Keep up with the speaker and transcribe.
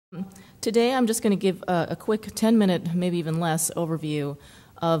Today I'm just going to give a quick 10-minute, maybe even less, overview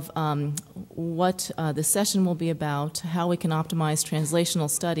of what this session will be about, how we can optimize translational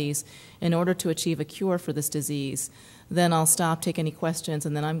studies in order to achieve a cure for this disease. Then I'll stop, take any questions,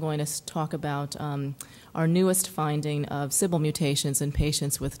 and then I'm going to talk about our newest finding of Sybil mutations in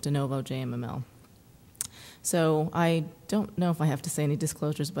patients with de novo JMML. So I don't know if I have to say any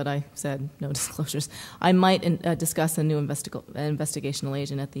disclosures, but I said no disclosures. I might discuss a new investigational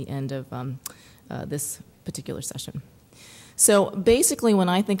agent at the end of this particular session. So basically, when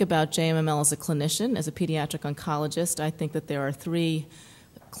I think about JMML as a clinician, as a pediatric oncologist, I think that there are three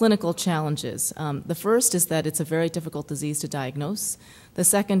clinical challenges. The first is that it's a very difficult disease to diagnose. The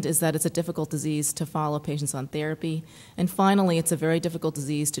second is that it's a difficult disease to follow patients on therapy. And finally, it's a very difficult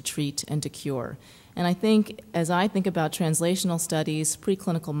disease to treat and to cure. And I think, as I think about translational studies,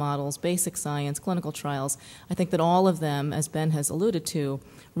 preclinical models, basic science, clinical trials, I think that all of them, as Ben has alluded to,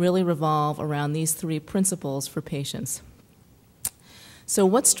 really revolve around these three principles for patients. So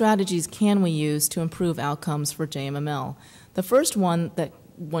what strategies can we use to improve outcomes for JMML? The first one that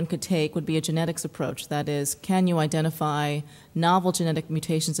one could take would be a genetics approach. That is, can you identify novel genetic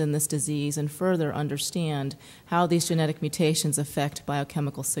mutations in this disease and further understand how these genetic mutations affect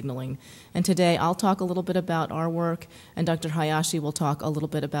biochemical signaling? And today I'll talk a little bit about our work, and Dr. Hayashi will talk a little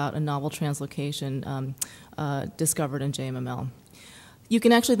bit about a novel translocation discovered in JMML. You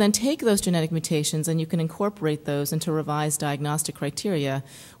can actually then take those genetic mutations and you can incorporate those into revised diagnostic criteria,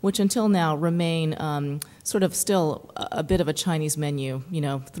 which until now remain sort of still a bit of a Chinese menu,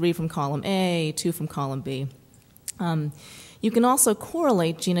 3 from column A, 2 from column B. You can also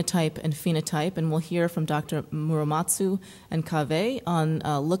correlate genotype and phenotype, and we'll hear from Dr. Muramatsu and Kave on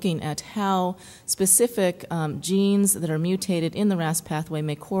looking at how specific genes that are mutated in the RAS pathway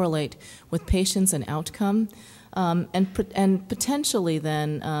may correlate with patients and outcome. And potentially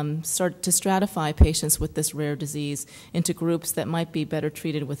then start to stratify patients with this rare disease into groups that might be better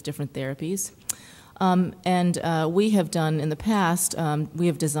treated with different therapies. We have done in the past, we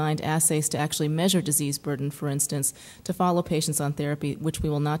have designed assays to actually measure disease burden, for instance, to follow patients on therapy, which we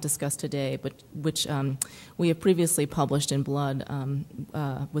will not discuss today, but which we have previously published in Blood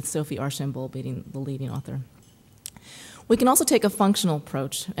with Sophie Archambault being the leading author. We can also take a functional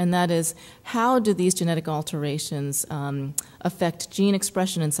approach, and that is, how do these genetic alterations affect gene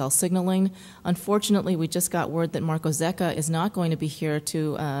expression and cell signaling? Unfortunately, we just got word that Marco Zecca is not going to be here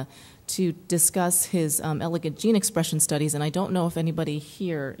to discuss his elegant gene expression studies, and I don't know if anybody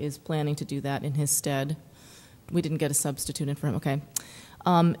here is planning to do that in his stead. We didn't get a substitute in for him, okay.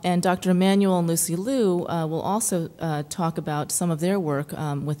 And Dr. Emmanuel and Lucy Liu will also talk about some of their work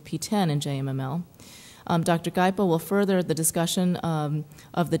with P10 and JMML. Dr. Gaipa will further the discussion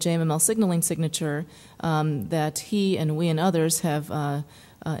of the JMML signaling signature that he and we and others have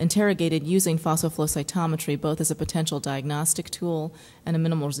interrogated using phosphoflow cytometry, both as a potential diagnostic tool and a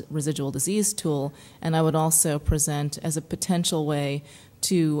minimal residual disease tool. And I would also present as a potential way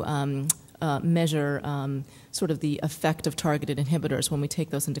to measure sort of the effect of targeted inhibitors when we take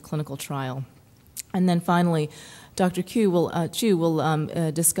those into clinical trial. And then finally, Dr. Chu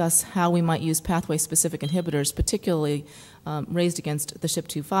will discuss how we might use pathway-specific inhibitors, particularly raised against the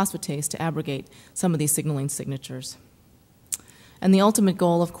SHP2 phosphatase, to abrogate some of these signaling signatures. And the ultimate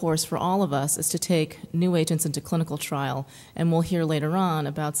goal, of course, for all of us is to take new agents into clinical trial, and we'll hear later on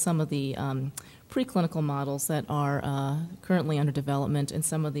about some of the preclinical models that are currently under development and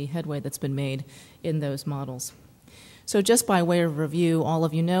some of the headway that's been made in those models. So just by way of review, all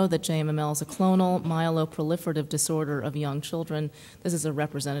of you know that JMML is a clonal myeloproliferative disorder of young children. This is a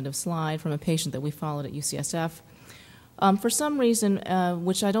representative slide from a patient that we followed at UCSF. For some reason,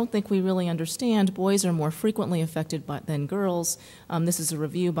 which I don't think we really understand, boys are more frequently affected than girls. This is a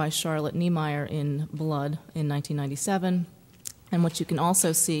review by Charlotte Niemeyer in Blood in 1997. And what you can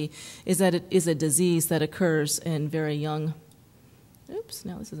also see is that it is a disease that occurs in very young... Oops,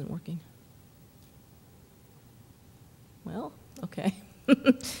 now this isn't working. Well, okay.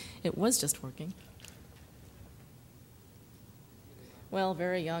 It was just working. Well,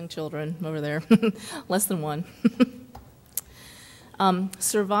 very young children over there, less than 1.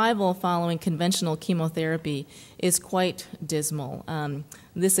 Survival following conventional chemotherapy is quite dismal.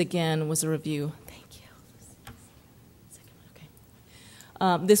 This, again, was a review.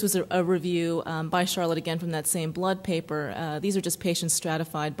 This was a review by Charlotte, again, from that same Blood paper. These are just patients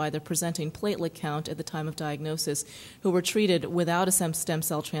stratified by their presenting platelet count at the time of diagnosis who were treated without a stem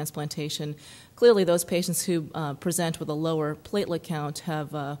cell transplantation. Clearly, those patients who present with a lower platelet count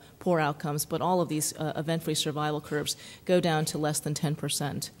have poor outcomes, but all of these event-free survival curves go down to less than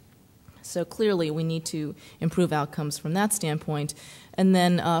 10%. So clearly we need to improve outcomes from that standpoint. And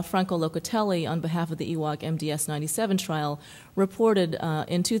then Franco Locatelli, on behalf of the EWOG MDS 97 trial, reported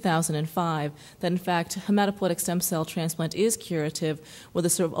in 2005 that in fact hematopoietic stem cell transplant is curative with a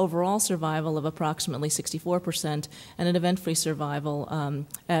sort of overall survival of approximately 64% and an event-free survival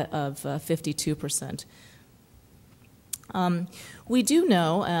of 52%. We do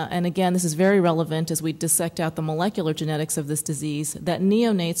know, and again this is very relevant as we dissect out the molecular genetics of this disease, that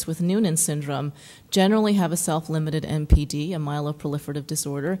neonates with Noonan syndrome generally have a self-limited MPD, a myeloproliferative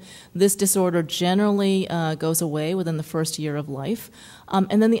disorder. This disorder generally goes away within the first year of life.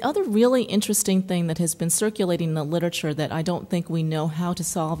 And then the other really interesting thing that has been circulating in the literature that I don't think we know how to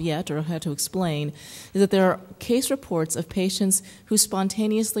solve yet or how to explain is that there are case reports of patients who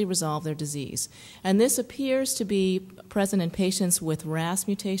spontaneously resolve their disease. And this appears to be present in patients with RAS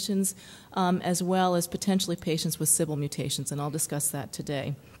mutations as well as potentially patients with Sybil mutations, and I'll discuss that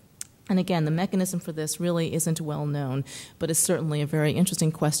today. And again, the mechanism for this really isn't well known, but is certainly a very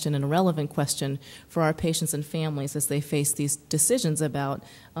interesting question and a relevant question for our patients and families as they face these decisions about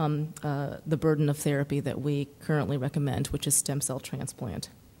the burden of therapy that we currently recommend, which is stem cell transplant.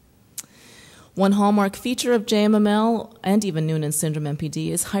 One hallmark feature of JMML and even Noonan syndrome MPD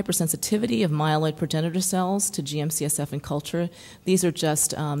is hypersensitivity of myeloid progenitor cells to GM-CSF in culture. These are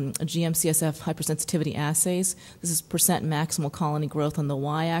just GM-CSF hypersensitivity assays. This is percent maximal colony growth on the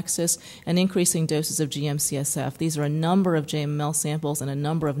y-axis and increasing doses of GM-CSF. These are a number of JMML samples and a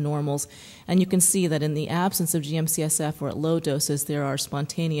number of normals, and you can see that in the absence of GM-CSF or at low doses, there are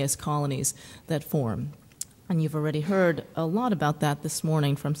spontaneous colonies that form. And you've already heard a lot about that this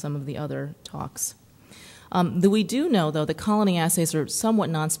morning from some of the other talks. We do know, though, that colony assays are somewhat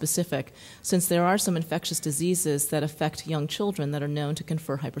nonspecific, since there are some infectious diseases that affect young children that are known to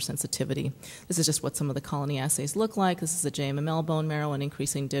confer hypersensitivity. This is just what some of the colony assays look like. This is a JMML bone marrow and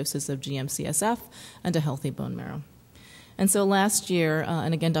increasing doses of GM-CSF and a healthy bone marrow. And so last year,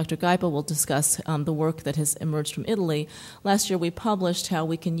 and again Dr. Gaipa will discuss the work that has emerged from Italy, last year we published how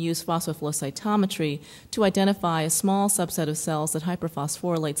we can use phosphoflow to identify a small subset of cells that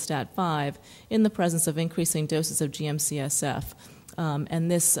hyperphosphorylate STAT5 in the presence of increasing doses of GM-CSF.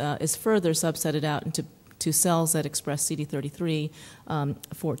 And this is further subsetted out into cells that express CD33,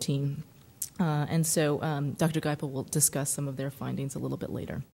 14. And so Dr. Gaipa will discuss some of their findings a little bit later.